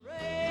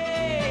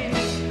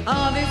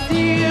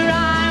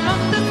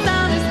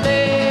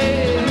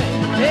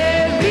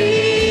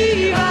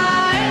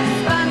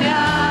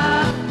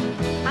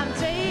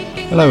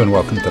Hello and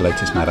welcome to the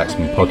latest Mad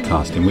Axeman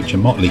podcast, in which a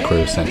motley crew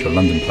of central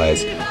London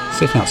players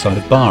sit outside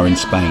a bar in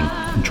Spain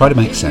and try to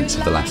make sense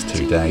of the last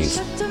 2 days.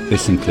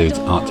 This includes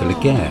art de la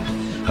guerre,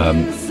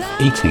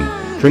 eating,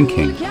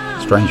 drinking,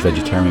 strange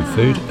vegetarian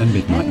food and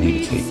midnight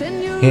nudity.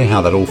 Hear how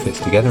that all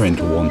fits together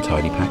into one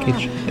tidy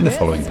package in the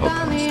following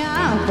podcast.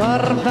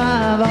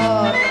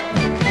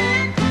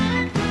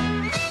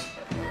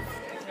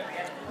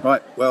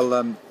 Right,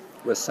 well,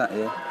 we're sat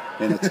here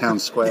in a town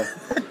square.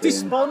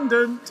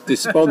 Despondent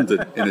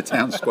in a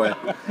town square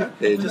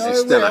in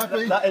Estella.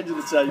 That end of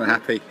the table. We're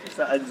happy.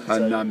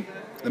 And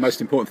the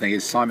most important thing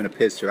is Simon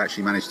appears to have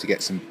actually managed to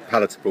get some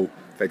palatable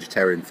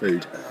vegetarian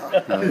food,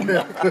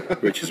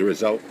 which is a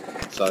result.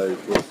 So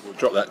we'll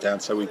drop that down.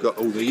 So we've got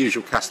all the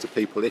usual cast of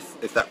people,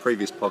 if that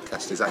previous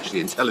podcast is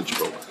actually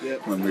intelligible,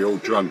 when we're all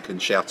drunk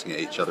and shouting at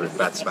each other in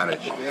bad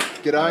Spanish.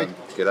 G'day.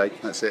 G'day,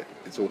 that's it.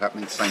 It's all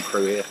happening, same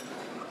crew here.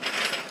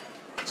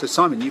 So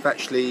Simon, you've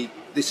actually...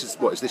 This is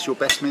your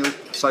best meal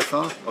so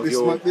far?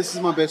 This is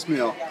my best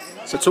meal.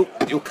 So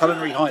your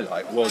culinary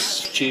highlight was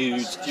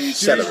stewed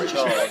celery.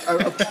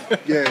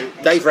 Yeah.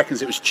 Dave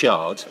reckons it was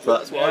charred, but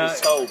that's what I was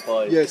told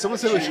by... Yeah, someone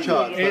said it was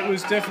charred. It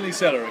was definitely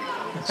celery.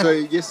 So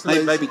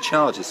yesterday... maybe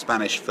charred is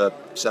Spanish for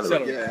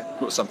celery. Yeah.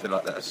 Or something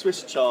like that.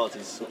 Swiss chard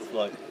is sort of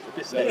like a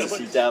bit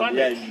messy down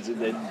the ends and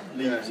then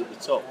leaves at the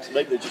top. So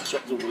maybe they just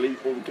chopped all the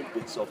good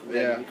bits off and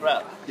then the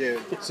crap. Yeah.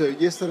 So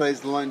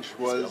yesterday's lunch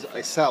was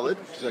a salad,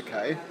 which is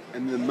okay,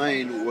 and the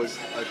main was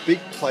a big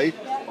plate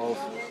of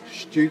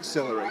stewed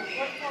celery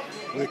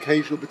with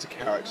occasional bits of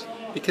carrot.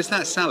 Because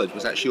that salad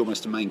was actually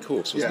almost a main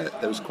course, wasn't it?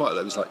 There was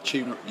like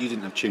tuna. You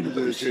didn't have tuna, but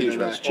there was huge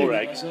amounts of tuna. Or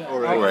eggs.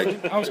 Or egg.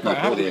 I was quite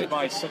happy with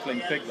my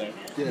suckling pig though.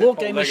 Yeah.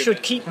 Wargamers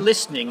should keep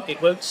listening,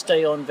 it won't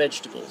stay on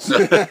vegetables.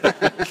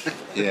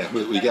 Yeah,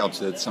 we get on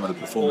to some of the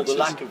Or performances. the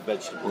lack of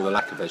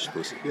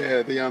vegetables.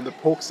 Yeah, the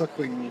pork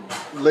suckling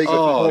leg of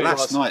Oh, pork last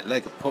roast. night,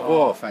 leg of pork.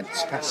 Oh,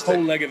 fantastic.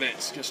 Whole leg of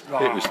it's just...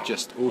 It was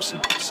just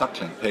awesome.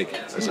 Suckling pig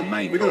as a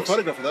main We got a course.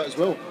 photograph of that as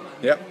well.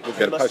 Yep, we'll get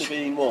There a must post.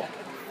 have been,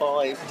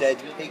 5 dead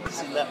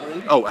pigs in that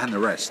room? Oh, and the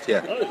rest,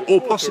 yeah.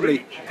 Or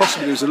possibly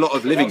there was a lot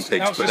of living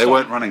pigs, but they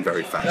weren't running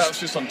very fast. That was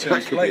just on That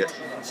Tim's could be plate. it.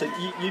 So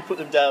you put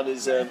them down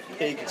as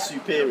pig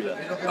superior.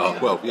 Oh,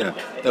 well,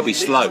 they'll be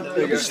slow.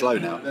 They'll be slow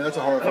now. Yeah, that's a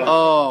horror film.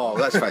 Oh,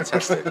 that's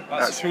fantastic.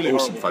 That's a truly an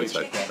awesome horrible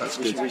photo. picture. That's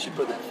We good. should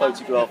put the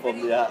photograph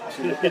on the app.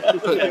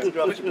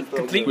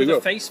 Complete We with a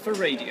will. face for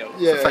radio.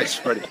 Yeah.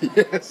 Face ready.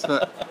 Yes.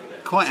 But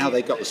quite how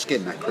they got the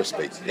skin that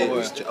crispy. It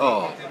was. It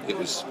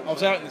was. I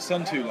was out in the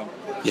sun too long.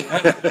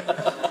 Yeah.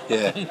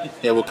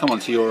 We'll come on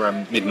to your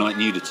midnight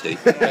nudity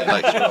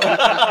later on.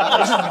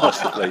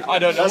 Possibly. I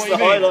don't know That's what the you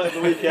mean. highlight of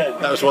the weekend.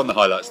 That was one of the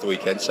highlights of the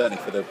weekend,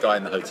 certainly for the guy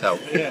in the hotel.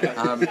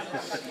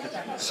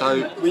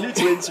 So We need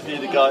to interview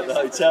the guy at the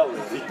hotel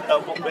really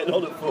about what went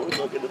on at 4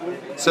 o'clock in the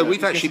morning. So we've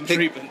Get actually some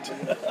picked. treatment.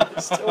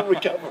 Still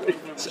recovering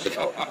from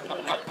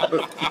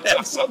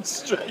some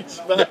strange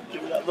man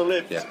giving out the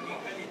lift. Yeah.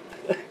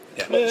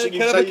 Can I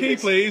have a key,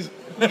 please?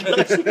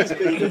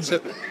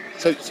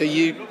 So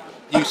you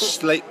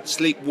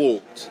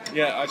sleepwalked.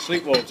 Yeah, I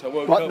sleepwalked. I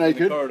woke Butt up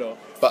naked? in the corridor.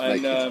 Butt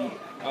and naked.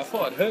 I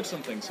thought I'd heard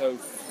something, so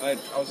I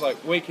was like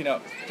waking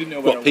up, didn't know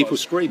where What, I people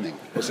was. screaming?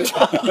 Was it?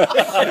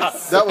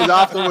 That was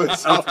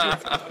afterwards.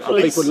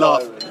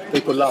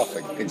 People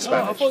laughing in No, I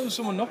Spanish. thought there was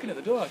someone knocking at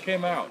the door. I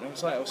came out and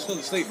I was still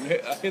asleep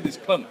and I hear this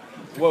clunk.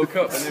 Woke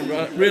up and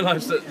then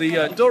realised that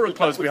the door had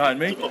closed behind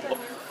me.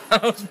 I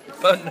was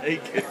butt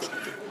naked.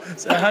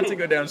 So I had to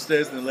go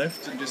downstairs in the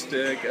lift and just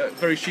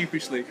very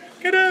sheepishly,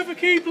 can I have a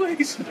key,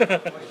 please?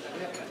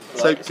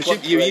 So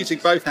you were using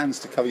both hands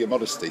to cover your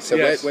modesty. So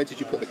Yes. where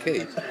did you put the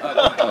key?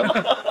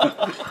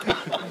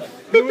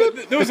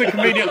 There was a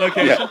convenient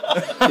location.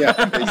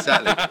 Yeah,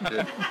 exactly.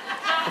 Yeah.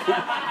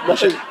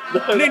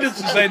 Needless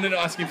to say, they're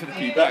not asking for the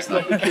key back. That's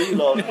not the key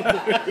lock.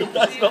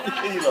 That's not the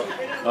key lock.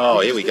 Oh,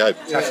 here we go.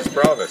 Tapas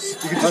Bravas.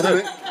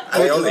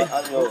 Alioli.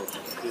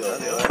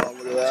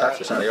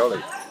 Tapas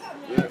Alioli.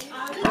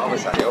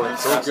 Bravas Alioli.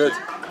 It's all good.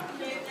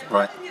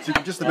 Right. So you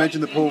can just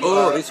imagine the poor,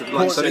 these are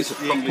proper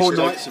poor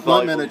English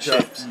night manager.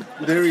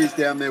 There he is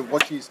down there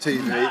watching his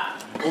TV.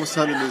 All of a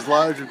sudden, this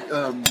large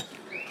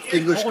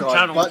English Whole guy,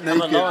 channel butt come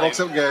naked, alive. walks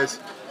up and goes,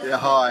 "Yeah,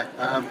 hi."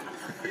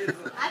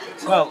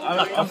 Well,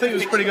 I think it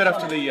was pretty good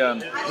after the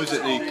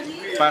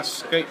the Bass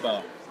skate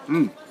bar.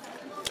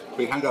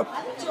 We hang up.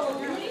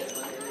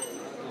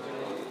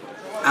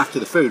 After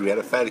the food,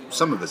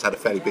 some of us had a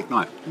fairly big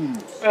night.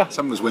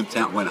 Some of us wimped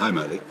out and went home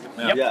early.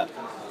 Yeah.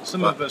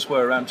 Some of us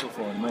were around till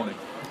 4 in the morning.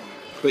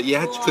 But you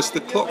had, because the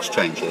clocks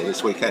change here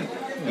this weekend.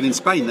 And in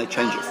Spain they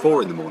change at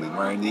 4 in the morning,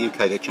 where in the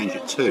UK they change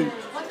at 2.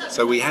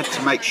 So we had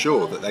to make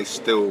sure that they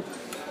still...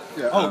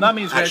 That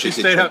means we actually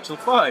did stayed change. out till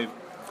 5.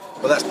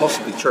 Well, that's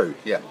possibly true,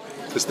 yeah.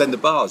 Because then the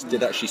bars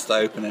did actually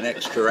stay open an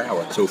extra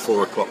hour till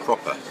 4 o'clock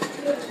proper,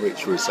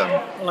 which was...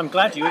 Well, I'm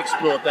glad you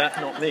explored that,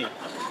 not me.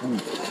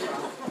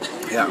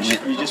 Yeah, I mean,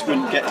 You just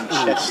wouldn't get in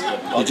Chester.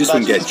 You just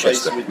wouldn't get in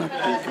Space Chester, would no. be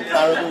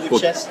comparable with or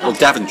Chester.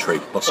 Daventry,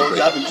 possibly, Or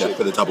Daventry. yeah,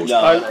 for the doubles. No.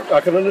 I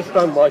can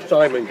understand why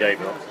Simon gave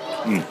up.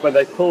 when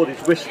they poured his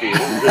whiskey in,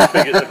 it was as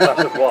big as a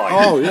glass of wine.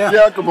 Oh, yeah.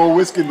 The alcohol,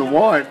 whiskey, and the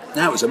wine.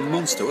 That was a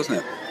monster, wasn't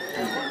it?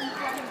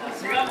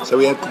 So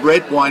we had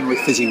red wine with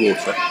fizzy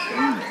water.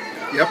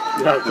 Yep.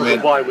 No,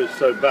 the wine was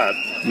so bad.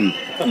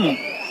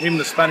 Even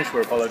the Spanish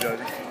were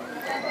apologising.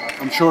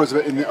 I'm sure it's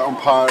on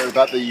par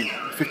about the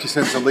 50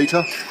 cents a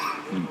litre.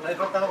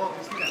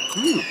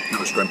 That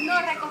was grim.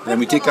 And then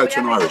we did go to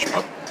an Irish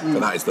pub, but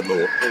that is the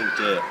law. Oh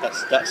dear,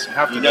 that's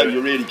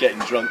you're really getting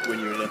drunk when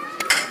you're in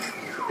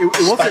a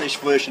Spanish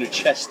version of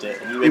Chester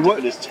and you end up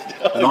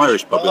in An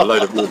Irish pub with a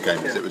load of war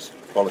games. It was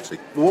quality.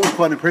 But what was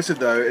quite impressive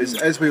though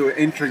is as we were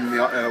entering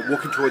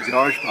walking towards the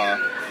Irish bar,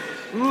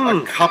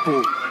 a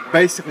couple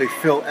basically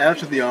fell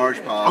out of the Irish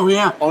bar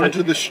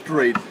onto the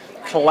street,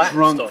 Collapsed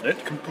drunk, on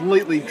it.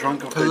 completely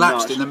drunk off their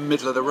Collapsed nut. in the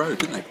middle of the road,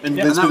 didn't they? And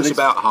And that was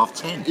about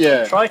 10:30.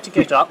 Yeah, Tried to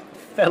get up,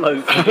 fell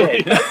over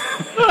again.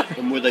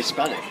 And were they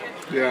Spanish?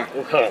 yeah.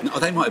 No,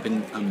 they might have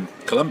been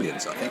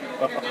Colombians, I think.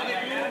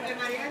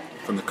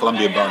 From the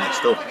Colombian bar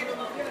next door.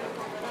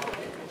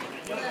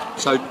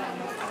 So,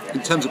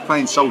 in terms of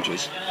playing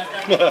soldiers,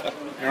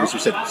 as we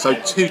said, so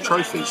 2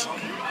 trophies.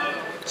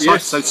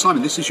 Yes. So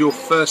Simon, this is your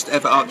first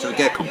ever Art to the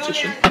Gear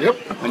competition. Yep.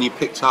 And you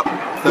picked up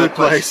Third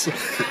place.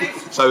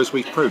 So as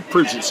we've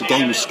proves it's a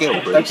game of skill,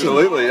 really.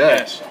 Absolutely,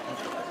 yes.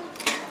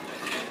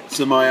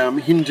 So my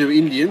Hindu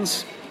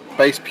Indians,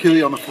 based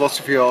purely on the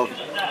philosophy of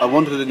I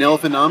wanted an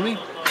elephant army.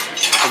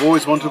 I've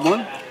always wanted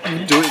one.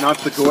 Do it in Art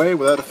to the Gear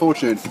without a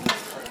fortune.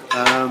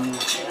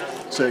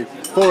 So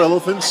 4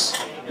 elephants,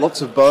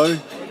 lots of bow,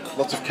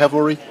 lots of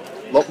cavalry,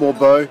 a lot more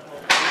bow,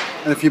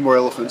 and a few more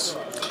elephants.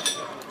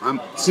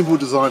 Simple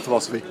design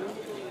philosophy.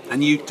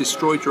 And you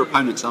destroyed your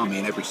opponent's army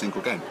in every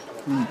single game.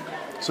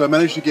 So I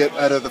managed to get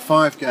out of the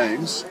 5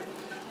 games,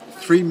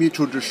 3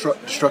 mutual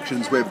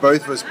destructions where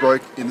both of us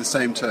broke in the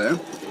same turn,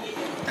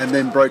 and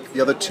then broke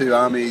the other 2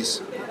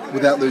 armies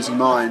without losing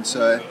mine.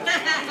 So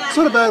it's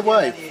not a bad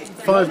way.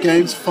 5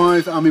 games,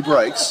 5 army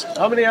breaks.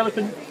 How many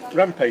elephant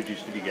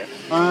rampages did you get?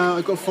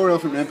 I got 4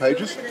 elephant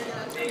rampages.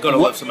 Got to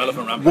love some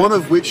elephant rampage. One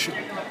of which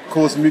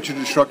caused mutual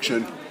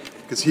destruction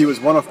because he was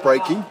one off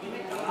breaking.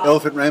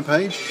 Elephant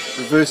rampage,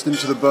 reversed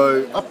into the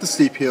bow up the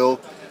steep hill,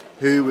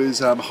 who was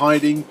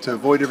hiding to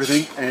avoid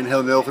everything and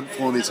held an elephant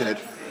fall on his head.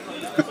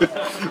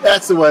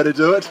 That's the way to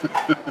do it.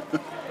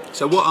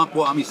 So what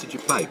armies did you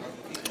play?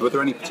 Were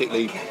there any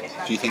particularly,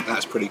 do you think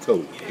that's pretty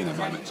cool,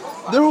 moments?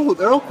 They're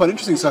all quite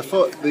interesting. So I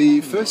thought the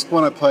first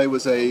one I played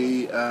was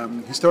a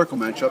historical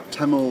matchup,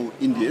 Tamil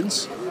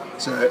Indians.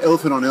 So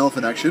elephant on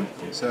elephant action.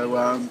 So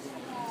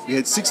we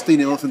had 16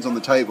 elephants on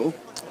the table.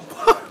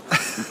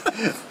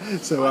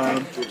 So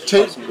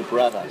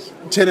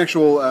 10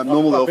 actual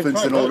normal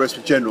elephants and all the rest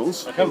were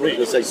generals. I can't read.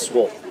 They say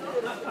swap.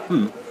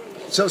 So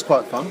that was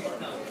quite fun.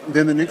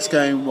 Then the next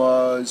game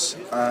was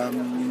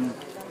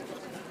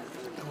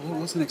what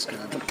was the next game?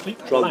 Complete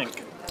Drunk.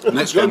 blank. The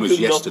next game was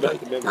Drunken, not yesterday.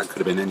 recommended. That could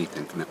have been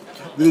anything, couldn't it?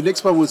 The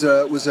next one was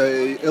a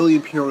early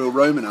Imperial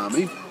Roman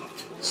army.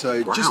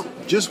 So Wow.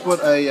 just what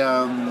a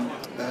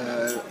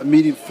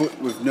medium foot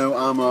with no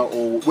armor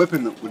or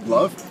weapon would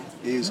love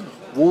is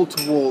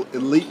wall-to-wall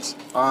elite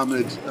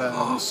armored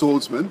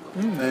swordsman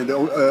and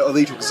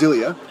elite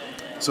auxilia.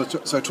 So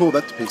I tore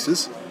that to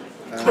pieces.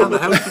 How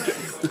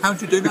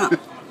did you do that?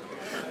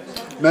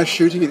 Mass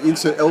shooting and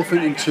insert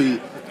elephant into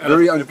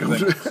very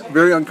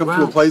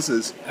uncomfortable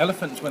places.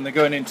 Elephants, when they're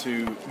going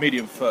into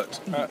medium foot,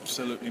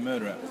 absolutely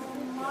murder it.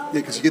 Yeah,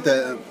 because you get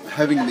that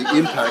having the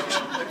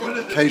impact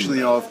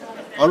occasionally of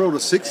I rolled a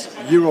 6,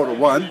 you rolled a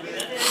 1.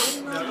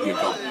 You're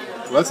gone.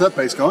 Well, that's that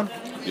base gone.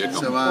 You're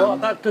gone. So Well,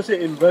 that does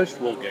it in most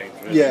war games,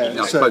 really. yeah,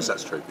 No, I so suppose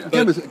that's true.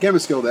 Yeah. game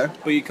of skill there.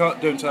 But you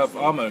don't have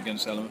armour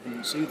against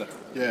elephants either.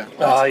 Yeah.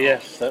 Ah,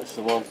 yes, that's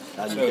the one.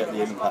 And So- you get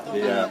the impact,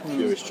 the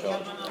Furious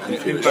Charge. And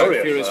if you Impact,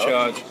 were- Furious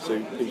Charge. So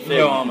in theory, No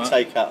you armour. can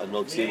take out an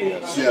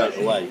auxiliary straight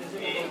away.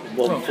 In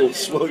one full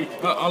swoop.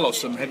 I lost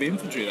some heavy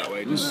infantry that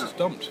way, just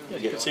stomped. You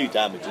get 2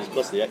 damages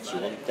plus the extra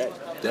one, dead.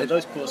 And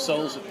those poor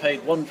souls have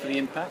paid 1 for the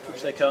impact,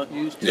 which they can't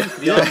use, 2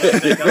 for the armor,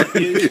 which they can't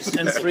use,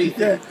 and 3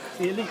 for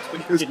the elite,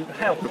 which didn't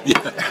help.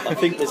 I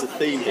think there's a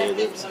theme here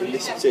that's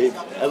elicited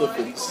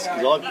elephants,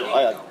 because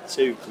I had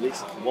 2, at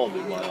least 1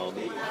 in my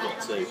army,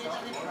 not 2.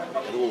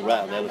 And all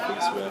round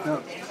elephants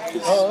were.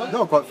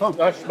 No, quite fun.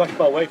 I smashed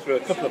my way through a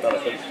couple of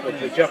elephants with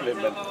the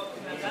javelin men.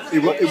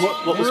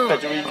 What was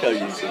Federico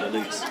using at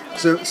least?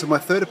 So my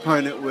third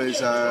opponent was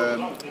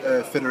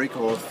Federico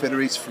or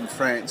Federice from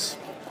France.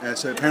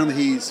 So apparently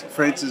he's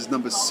France's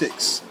number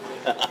 6.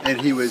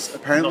 And he was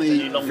apparently Not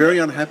any longer. very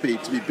unhappy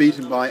to be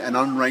beaten by an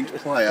unranked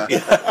player.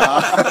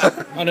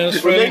 And an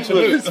Australian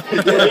salute.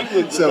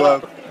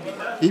 So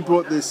he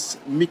brought this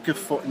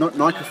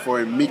Mykonos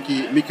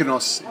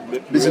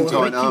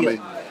Byzantine army.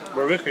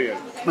 Mauritian.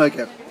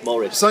 Okay.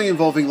 Morris. Something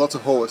involving lots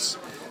of horse.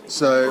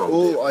 So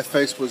all I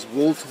faced was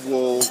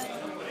wall-to-wall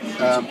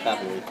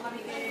Cavalry.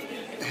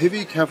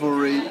 heavy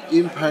cavalry,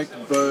 impact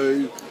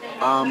bow,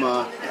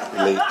 armour,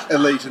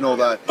 elite and all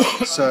that.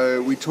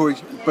 So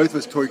both of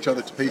us tore each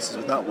other to pieces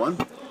with that one.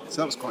 So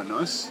that was quite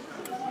nice.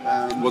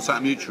 Was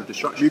that mutual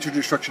destruction? Mutual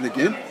destruction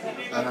again.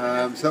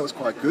 So that was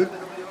quite good.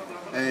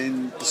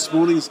 And this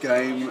morning's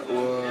game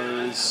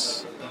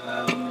was...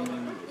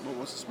 what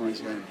was this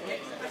morning's game?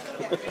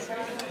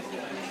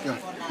 Yeah,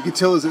 you can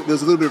tell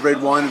there's a little bit of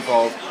red wine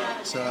involved.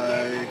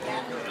 So...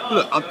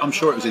 Look, I'm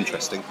sure it was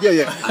interesting.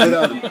 Yeah.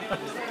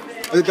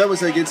 But, that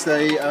was against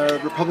a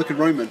Republican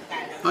Roman.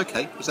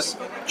 Okay, was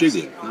that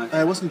Julian? No.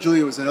 It wasn't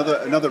Julian, it was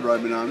another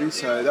Roman army,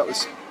 so that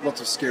was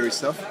lots of scary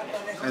stuff.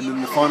 And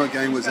then the final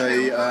game was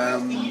a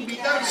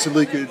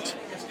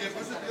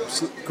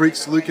Greek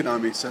Seleucid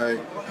army, so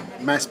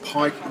mass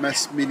pike,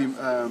 mass medium,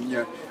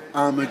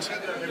 armoured,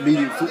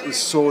 medium foot with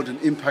sword and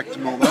impact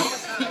and all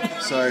that.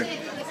 So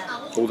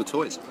All the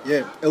toys.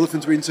 yeah,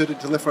 elephants were inserted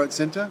to left, right,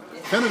 centre.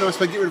 Found a nice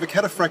way to get rid of a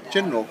cataphract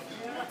general.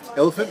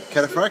 Elephant,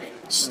 cataphract,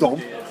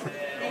 stomp.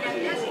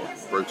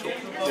 Brutal.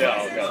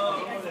 Yeah, okay.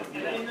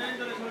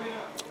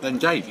 Then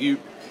Dave, you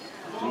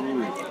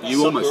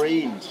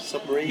Submarine.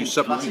 You submarine.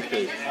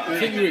 Classical. I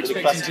think you were The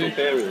expecting classical to.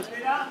 period.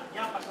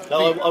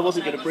 No, I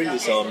wasn't going to bring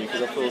this army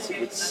because I thought it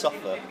would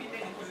suffer.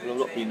 And I've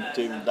not been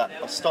doing that.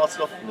 I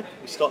started off,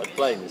 we started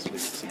playing this with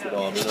it's a good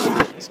army and I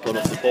thought it's gone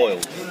off the boil.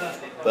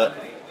 But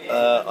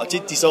I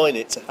did design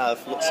it to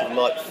have lots of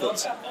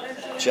Lightfoot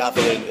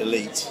javelin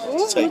elite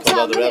to take on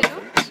other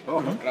elephants.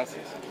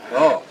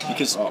 Oh,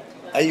 Because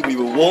A, we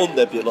were warned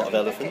there'd be a lot of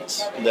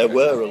elephants, and there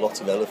were a lot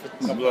of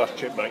elephants, whether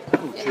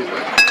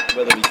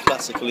it be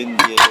classical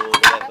Indian or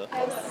whatever.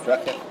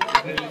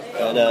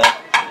 And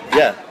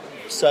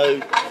so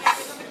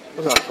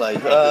what did I play?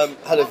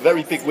 Had a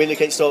very big win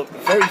against a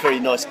very, very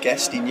nice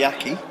guest in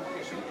Yaki,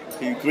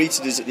 who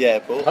greeted us at the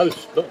airport.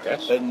 Host, not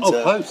guest. And,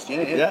 host,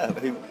 yeah. Yeah,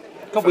 who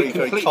God, very, we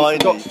very completely kindly.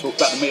 forgot to talk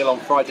about the meal on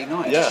Friday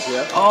night. Yeah.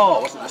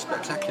 Oh, wasn't that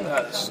spectacular?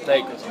 That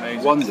steak was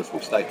amazing.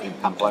 Wonderful steak in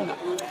Pamplona.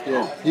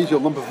 Yeah, here's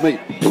your lump of meat.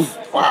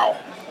 Wow.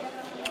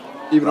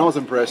 Even I was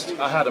impressed.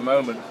 I had a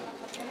moment.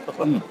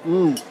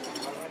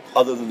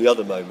 Other than the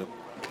other moment.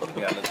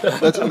 Yeah,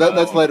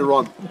 That's later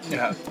on.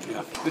 yeah.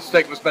 This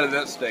steak was better than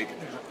that steak.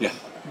 Yeah.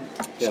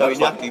 So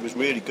Yaki was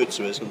really good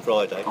to us on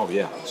Friday. Oh,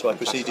 yeah. So I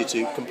proceeded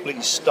to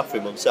completely stuff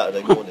him on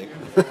Saturday morning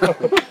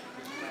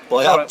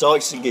by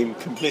outdicing him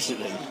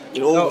completely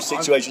in all the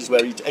situations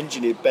where he'd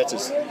engineered better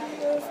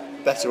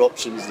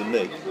options than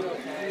me.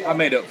 I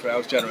made up for it. I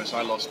was generous.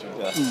 I lost to him.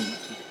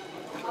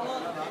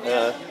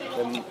 Yeah.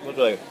 And what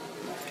did I?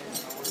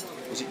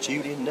 Was it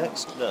Julian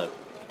next? No.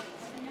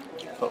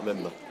 Can't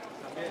remember.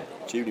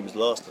 Julian was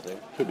last, I think.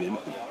 Could be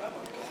anything.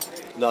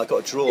 No, I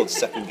got a draw the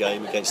second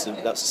game against them.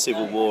 That's a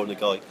civil war, and the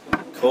guy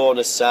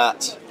corner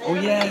sat Oh,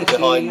 yeah.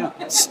 behind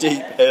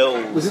steep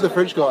hills. Was he the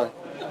French guy?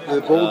 The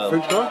bald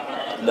French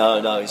guy?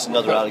 No, it's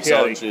another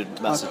Alexandrian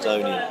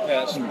Macedonian. Yeah,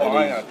 that's what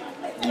I had.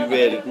 He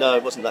really, no,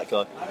 it wasn't that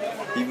guy.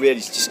 He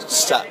really just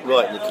sat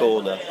right in the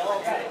corner,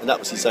 and that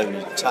was his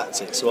only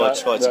tactic. So I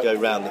tried to go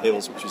round the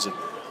hills, which was a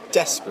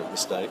desperate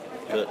mistake.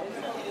 But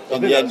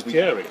in the end,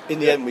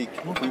 we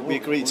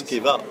agreed to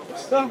give up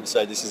and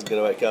say this isn't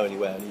going to go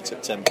anywhere, and he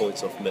took 10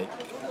 points off me,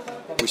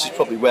 which is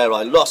probably where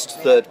I lost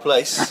third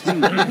place.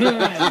 Trying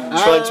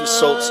to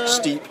assault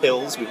steep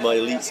hills with my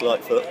elite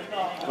Lightfoot.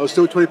 I was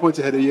still 20 points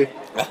ahead of you.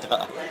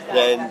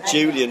 Then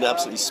Julian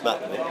absolutely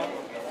smacked me,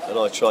 and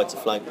I tried to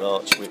flank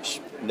march, which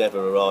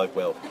never arrived.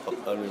 Well,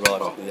 only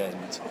arrived at the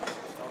end.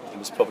 It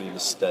was probably a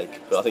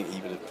mistake, but I think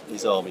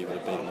his army would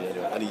have beaten me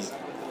anyway, and he's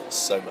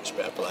so much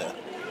better player.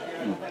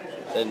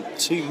 Then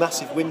 2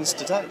 massive wins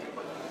today.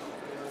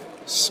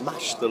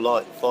 Smashed the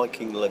light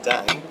Viking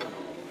Ladang.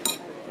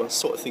 Well, I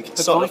sort of thinking.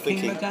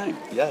 Ladang?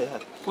 Yeah.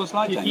 Was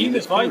Ladang He in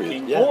was this period?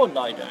 Viking Yeah. or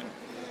Nidang.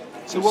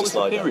 So what was the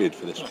Ladang. period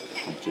for this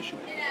competition?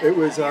 It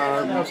was,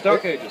 No, it's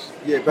Dark Ages.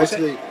 yeah,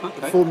 basically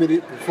Okay.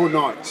 before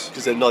nights.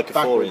 Because they're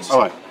Nicophorians. All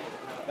right.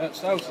 That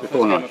was the first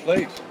Before game I night.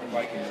 played.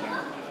 Vikings.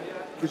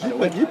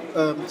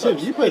 Because Tim,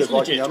 you played a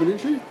Viking army,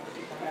 didn't you?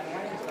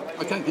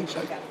 I don't think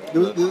so.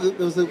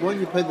 There was the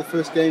one you played the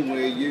first game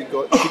where you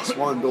got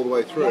 6-1 all the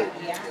way through.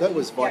 That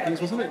was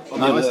Vikings, wasn't it? On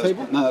the ice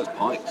table? No, that's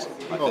Pikes,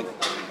 I think.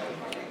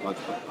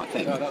 I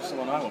think. No, that's the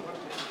one I want.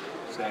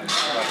 So, I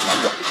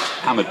got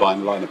hammered by a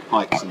line of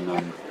Pikes and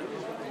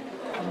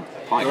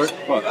Pikes.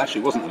 Well,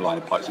 actually, it wasn't a line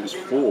of Pikes, it was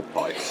 4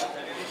 Pikes.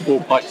 4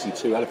 Pikes and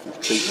 2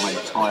 elephants beat my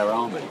entire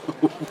army.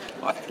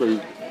 I threw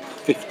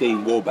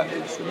 15 war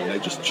bandits and then they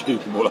just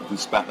chewed them all up and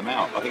spat them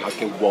out. I think I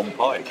killed 1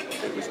 Pike.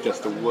 It was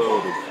just a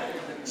world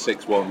of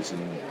 6 ones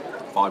and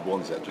 5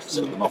 ones that just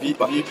took them off.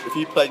 Have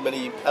you played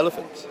many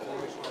elephants?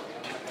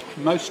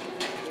 Most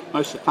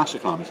of the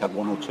classic armies had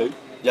 1 or 2.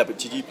 Yeah, but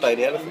did you play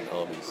any elephant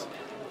armies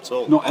at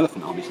all? Not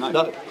elephant armies, no.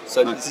 No.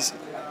 So No. this is,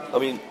 I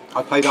mean,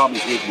 I played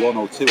armies with 1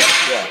 or 2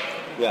 elephants,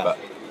 yeah. but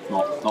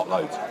not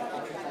loads.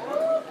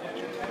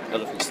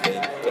 Elephants thing.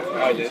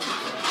 Definitely. I did.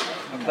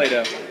 I played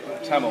a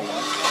Tamil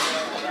one.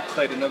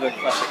 Played another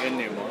classic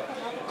Indian one.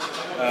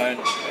 And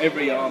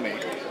every army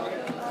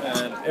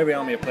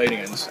I played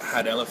against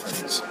had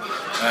elephants,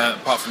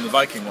 apart from the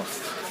Viking one.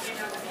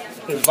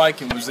 The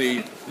Viking was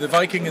the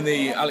Viking in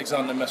the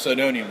Alexander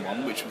Macedonian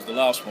one, which was the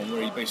last one,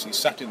 where he basically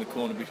sat in the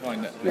corner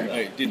behind that.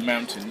 It did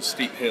mountains,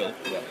 steep hill,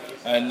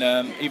 and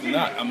even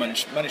that I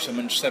managed to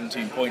munch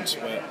 17 points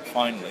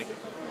finally.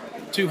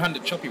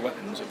 two-handed choppy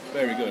weapons are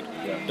very good.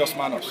 Dos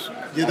manos.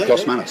 Yeah,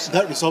 Dos manos.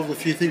 That resolved a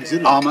few things,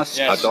 didn't it? Armas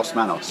Yes. a dos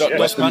manos. Dos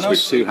Weapons manos.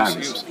 with two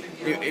hands.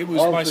 It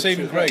was my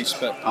saving grace,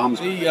 but Arms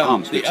the with two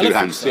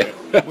elephants, hands,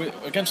 though,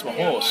 against my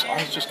horse,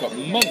 I just got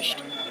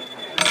munched.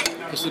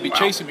 Because they'd be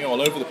chasing me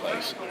all over the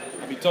place.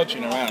 I'd be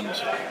dodging around,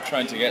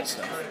 trying to get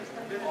stuff.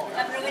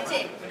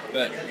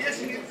 But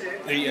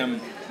the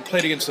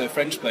played against a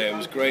French player who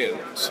was great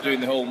at doing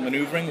the whole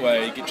manoeuvring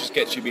where he just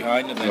gets you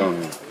behind and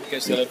then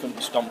gets the elephant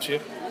and stomps you.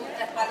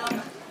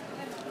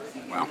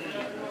 Wow.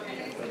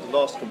 The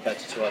last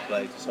competitor I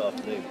played this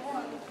afternoon,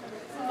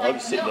 I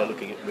was sitting there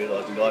looking at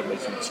realising I'd made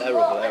some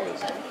terrible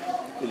errors.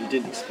 And he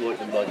didn't exploit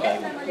them by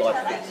going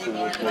light foot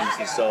forward, one to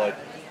the side.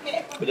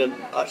 But then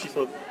I actually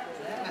thought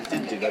he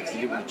didn't do that because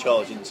he didn't want to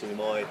charge into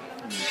my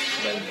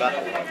main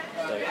battle line.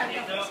 So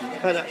you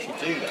can actually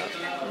do that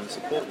and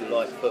support your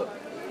light foot.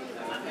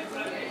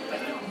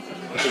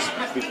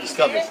 Because we've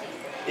discovered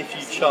if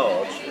you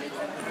charge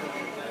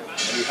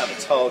and you have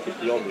a target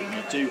beyond it,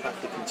 you do have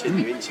to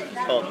continue into it. You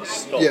can't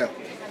just stop. Yeah.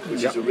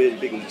 Which is a really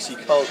big one. So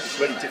you can't. It's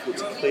really difficult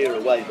to clear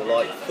away the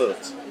light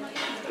foot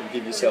and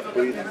give yourself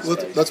breathing Well,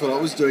 space. that's what I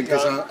was doing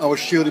because I was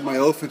shielding my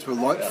elephant with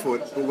a light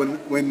foot. But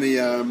when the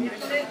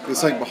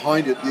something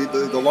behind it,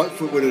 the light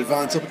foot would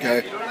advance up and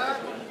go,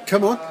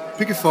 "Come on,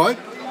 pick a fight."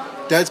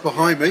 Dad's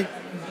behind me.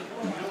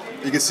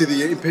 You can see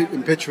the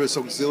impetuous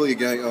auxiliary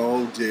going,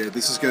 "Oh dear,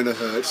 this is going to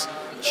hurt."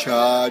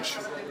 Charge.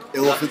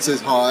 Elephant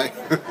says hi.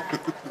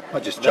 I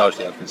just charged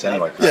the elephants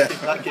anyway. Yeah.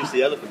 That gives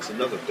the elephants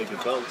another big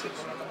advantage.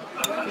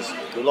 Because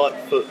the light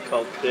foot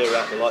can't clear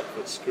out the light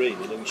foot screen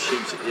and then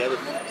shoot at the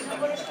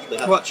elephant. They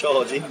have to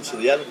charge into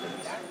the elephant.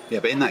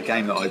 Yeah, but in that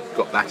game that I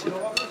got battered,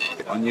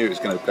 I knew it was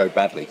going to go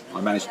badly.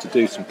 I managed to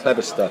do some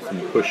clever stuff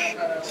and push.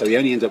 So he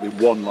only ended up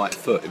with one light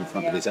foot in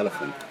front of his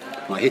elephant.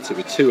 And I hit it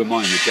with two of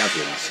mine with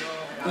javelins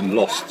and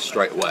lost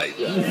straight away.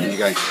 And you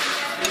go,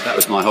 that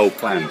was my whole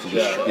plan to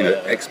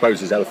just, expose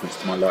his elephants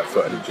to my light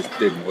foot, and it just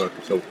didn't work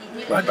at all.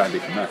 Went badly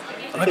from that.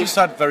 I just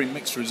had very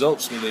mixed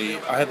results with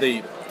I had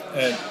the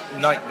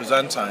Knight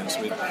Byzantines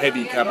with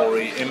heavy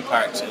cavalry,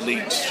 impact,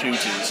 elite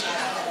shooters,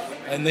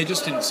 and they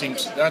just didn't seem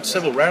to. They had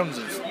several rounds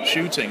of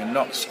shooting and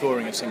not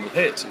scoring a single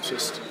hit. It's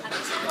just.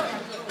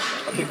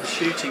 I think the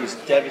shooting is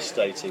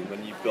devastating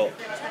when you've got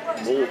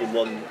more than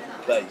one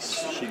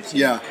base shooting.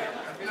 Yeah.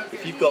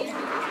 If you've got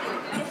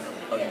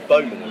a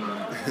bowman,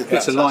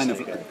 It's a line.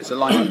 It's a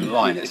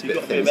line. It's if a you've bit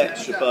got a thin. bit of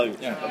extra bone,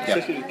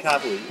 especially with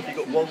cavalry, if you've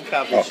got one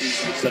cavalry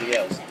shooting at something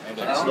else, it's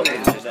not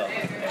going to be enough.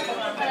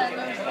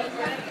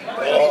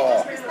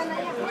 Oh,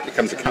 it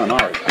comes a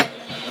calamari.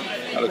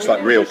 That looks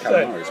like real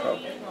calamari as well.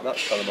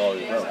 That's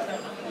calamari as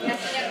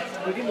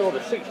well. We didn't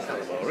order 6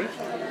 calamari.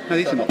 No,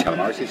 these are not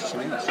calamaris. These are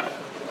something else.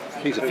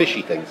 These are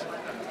fishy things.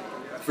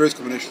 First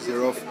combinations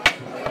thereof.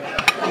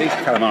 These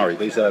are calamari.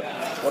 These are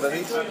what are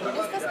these?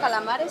 Estos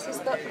calamares,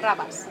 esto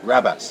rabas.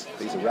 Rabas.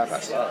 These are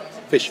rabas.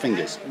 Fish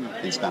fingers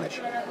in Spanish.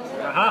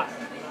 Aha!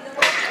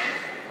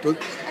 Do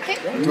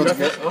you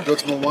want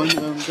some more wine,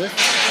 Dave?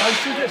 I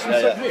should get some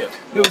stuff here.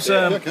 It was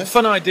a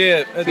fun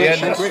idea at the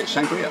end.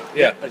 Sangria.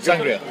 Yeah,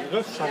 sangria.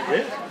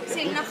 Sangria.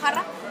 Sí, una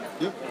jarra.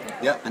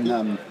 Yeah, and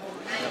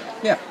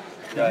yeah,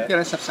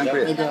 let's have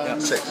sangria.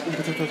 6.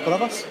 Potatoes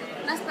bravas?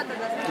 Unas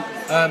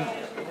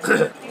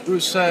patatas. It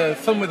was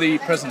fun with the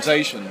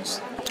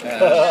presentations.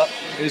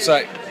 It was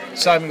like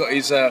Simon got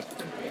his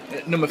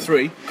number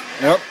 3.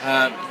 Yep.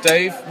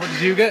 Dave, what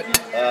did you get?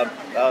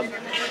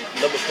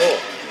 Number 4.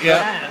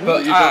 Yeah,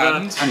 but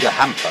And a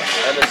hamper.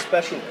 And a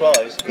special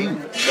prize in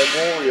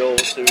memorial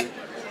to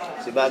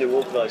the man who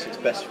organised his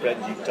best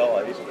friend who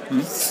died,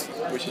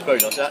 which is very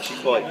nice. It's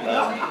actually quite,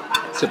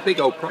 It's a big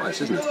old prize,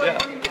 isn't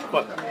it?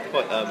 quite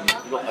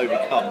not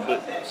overcome,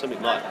 but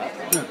something like that.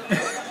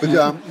 But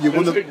It you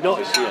won was the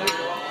nice,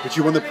 but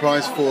you won the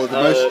prize for the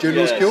most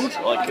generals yes, killed.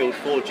 I killed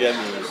 4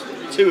 generals,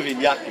 2 of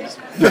Iñaki's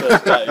the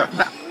first day.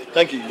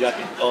 Thank you,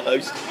 Iñaki, our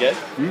host again.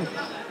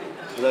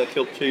 And then I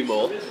killed 2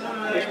 more,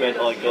 which meant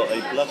I got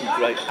a bloody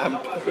great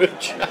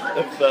amperage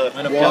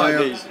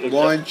of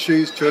Wine,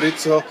 cheese,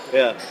 chorizo.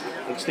 Yeah,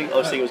 I was thinking I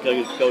was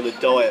going to go on a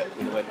diet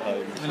when I went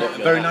home. It's not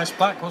gonna very happen. nice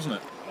plaque, wasn't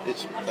it?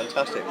 It's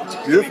fantastic. It's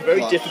beautiful very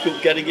plaque.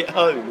 difficult getting it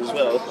home as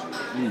well.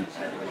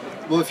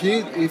 Well, if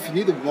you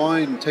need the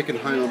wine taken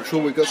home, I'm sure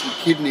we've got some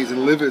kidneys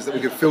and livers that we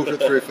can filter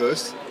through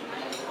first.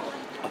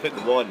 I think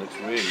the wine looks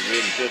really,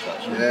 really good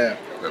actually. Yeah.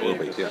 It will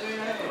be, yeah.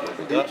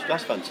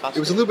 That's fantastic. It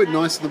was a little bit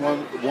nicer than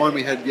the wine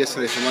we had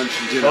yesterday for lunch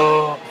and dinner.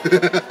 Oh,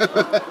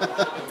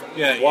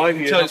 Yeah, wine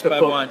you you tell have it's to bad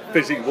put wine.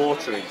 fizzy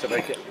water in to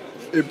make it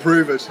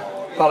Improve it.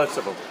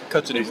 palatable.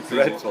 Cut it It's in.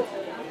 dreadful.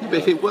 But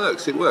if it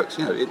works, it works.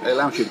 You know, it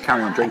allows you to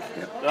carry on drinking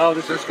it. Oh,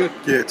 this That's is good.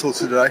 Yeah, till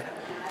today.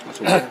 That's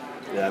all good.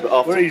 Yeah, but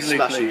after We're easily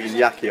smashing pleased.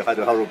 Iñaki, I had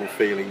a horrible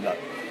feeling that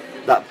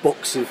that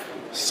box of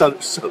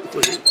box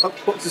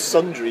of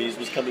sundries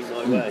was coming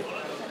my way.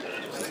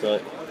 It's just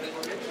like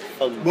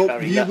fun Well,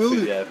 carrying that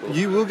through the airport.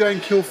 you will go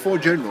and kill 4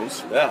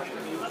 generals. Yeah.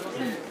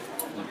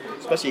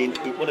 especially in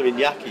one of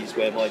Inyaki's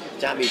where my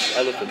damaged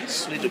elephant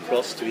slid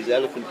across to his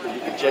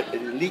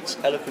elite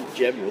elephant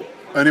general.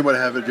 Only one to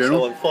have a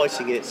general. So I'm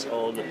fighting it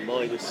on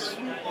minus.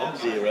 I'm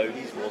 0,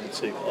 he's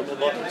 1-2. I'm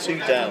like 2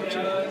 down to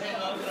him.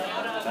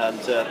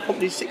 And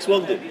probably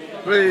 6-1'd him.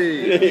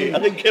 Hey.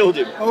 And then killed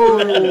him.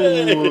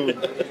 Oh.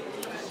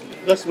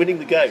 Thus winning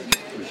the game.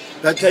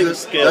 That's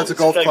a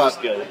golf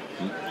clap.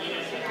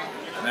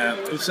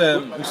 It was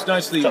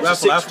nice the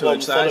That's raffle a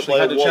 6-1 afterwards. I followed actually by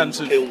had a a 1 chance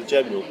to of kill the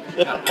general.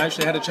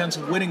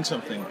 winning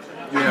something.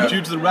 Yeah.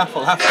 Due to the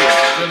raffle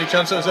afterwards, the only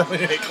chance I was ever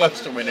close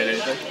to winning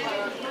anything.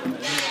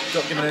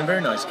 Got given a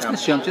very nice camp.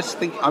 Actually, I'm just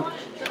thinking, I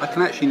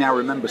can actually now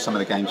remember some of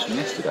the games from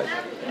yesterday.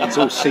 It's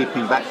all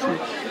seeping back to me.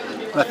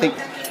 And I think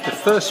the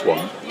first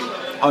one,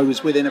 I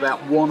was within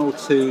about 1 or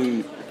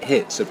 2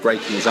 hits of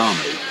breaking his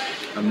army,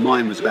 and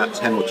mine was about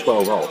 10 or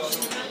 12 off.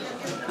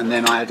 And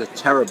then I had a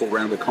terrible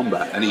round of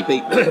combat, and he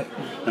beat me,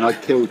 and I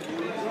killed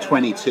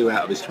 22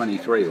 out of his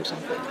 23 or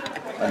something.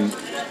 And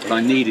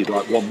I needed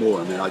like one more,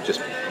 and then I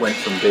just went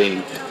from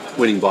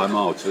winning by a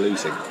mile to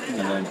losing.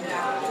 And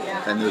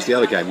then there was the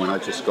other game when I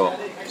just got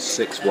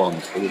 6-1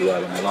 all the way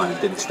along the line and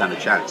didn't stand a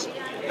chance.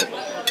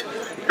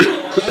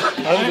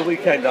 Over the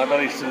weekend, I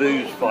managed to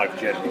lose 5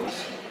 generals.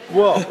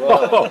 Whoa.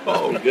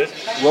 Oh, good.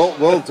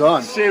 Well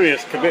done.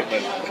 Serious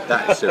commitment.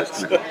 That is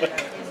serious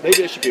commitment. Maybe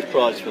there should be a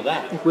prize for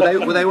that.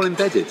 Were they all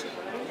embedded?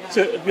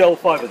 So the old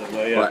 5 of them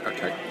were, yeah. Right,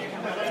 okay.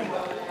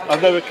 And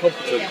they were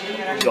competent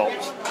not.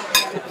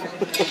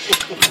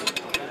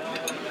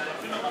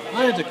 I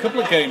had a couple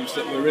of games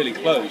that were really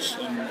close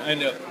and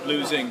ended up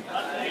losing,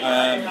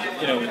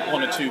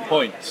 1 or 2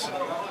 points.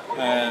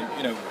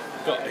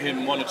 Got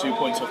him 1 or 2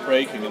 points off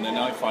breaking, and then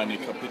I finally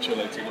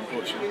capitulated,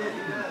 unfortunately.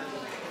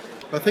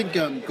 I think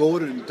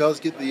Gordon does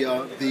get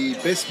the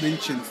best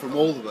mention from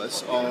all of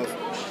us of,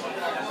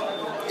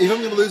 if I'm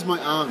going to lose my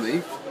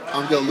army,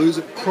 I'm going to lose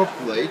it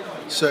properly.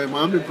 So my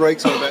army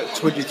breaks on about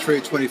 23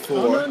 or 24.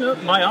 Oh, no,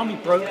 my army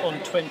broke on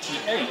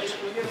 28.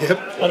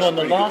 Yep. And on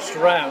the last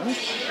round,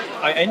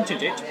 I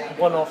entered it,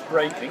 1 off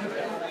breaking,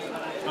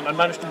 and I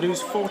managed to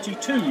lose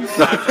 42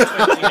 out of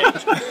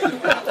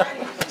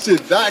 28. So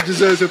that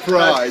deserves a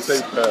prize.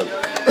 Superb.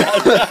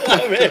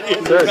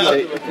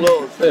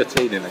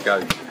 13 in a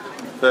go.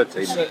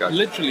 13 in a go.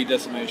 Literally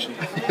decimation.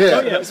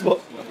 Yeah. That's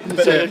what.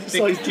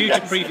 Because due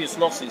to previous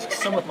losses,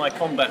 some of my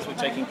combats were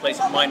taking place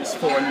at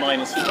 -4 and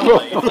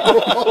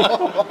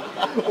 -5.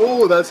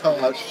 Oh, that's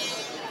harsh.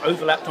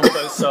 Overlapped on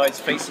both sides,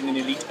 facing an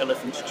elite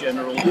elephant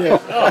general. Yeah.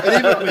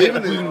 And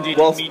even Wounded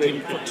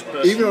medium foot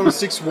person. even on a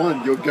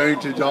 6-1, you're going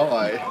to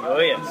die. Oh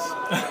yes.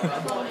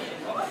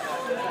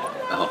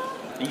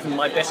 Even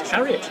my best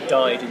chariot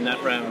died in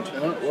that round.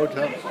 Oh, well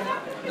done.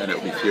 Then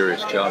it'll be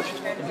Furious Charged.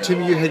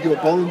 Tim, you had your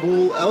bowling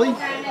ball alley?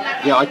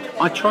 Yeah,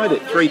 I tried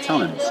it 3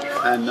 times,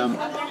 and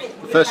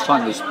the first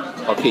time was,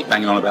 I'll keep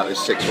banging on about this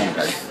 6-1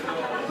 game.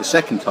 The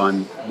second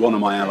time, one of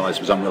my allies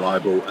was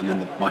unreliable, and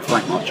then my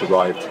flank march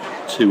arrived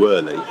too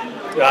early.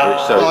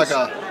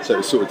 So it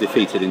was sort of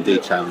defeated in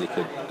detail, and he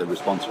could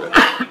respond to it.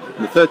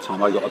 And the third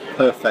time, I got a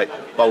perfect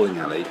bowling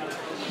alley.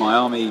 My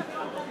army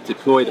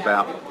deployed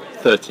about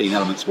 13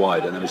 elements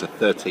wide, and there was a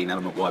 13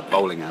 element wide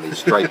bowling alley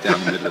straight down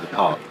the middle of the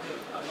park.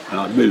 And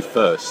I moved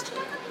first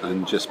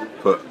and just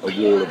put a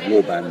wall of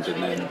warband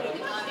and then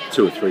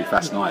 2 or 3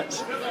 fast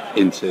knights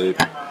into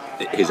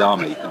his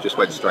army and just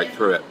went straight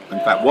through it. In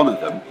fact, one of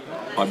them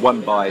I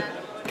won by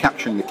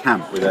capturing the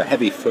camp with a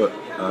heavy foot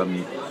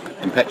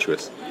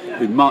impetuous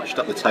who marched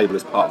up the table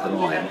as part of the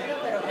line,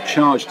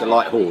 charged a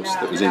light horse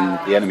that was in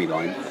the enemy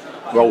line,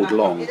 rolled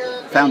along,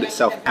 found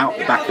itself out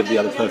the back of the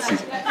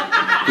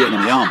the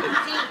enemy army,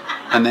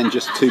 and then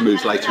just 2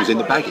 moves later was in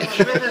the baggage.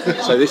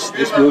 So this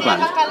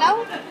warband.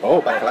 Oh,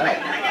 bacalao.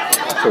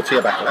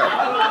 Tortilla bacalao.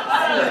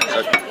 So,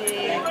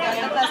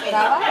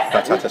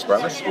 patatas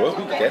bravas. Well,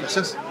 again, this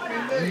is.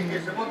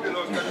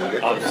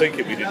 I was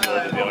thinking we didn't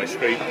order the ice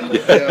cream.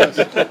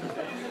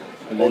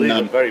 And then, These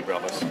are very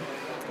bravas.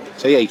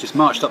 so yeah, he just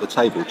marched up the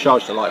table,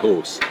 charged a light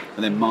horse,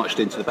 and then marched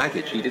into the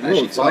baggage. He didn't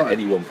actually fight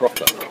anyone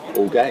proper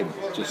all game.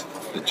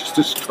 Just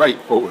a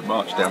straightforward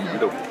march down the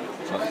middle.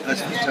 So,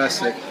 That's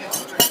fantastic.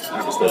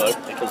 that was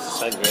Here comes the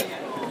sangria.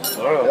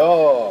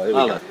 Oh, here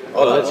we go.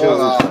 Oh, that's yours.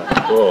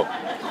 Oh.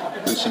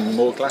 And some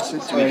more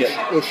glasses. We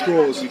get Or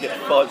straws. We get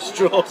 5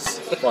 straws.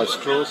 5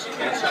 straws.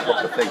 That's a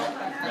proper thing.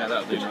 Yeah, that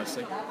would be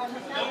nicely.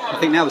 I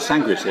think now the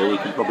sangria's here, we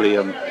can probably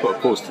put a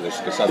pause to this,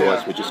 because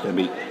otherwise we're just going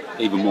to be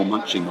even more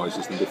munching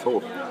noises than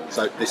before.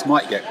 So this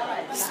might get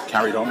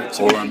carried on,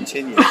 or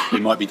continue. we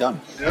might be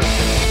done. Yeah.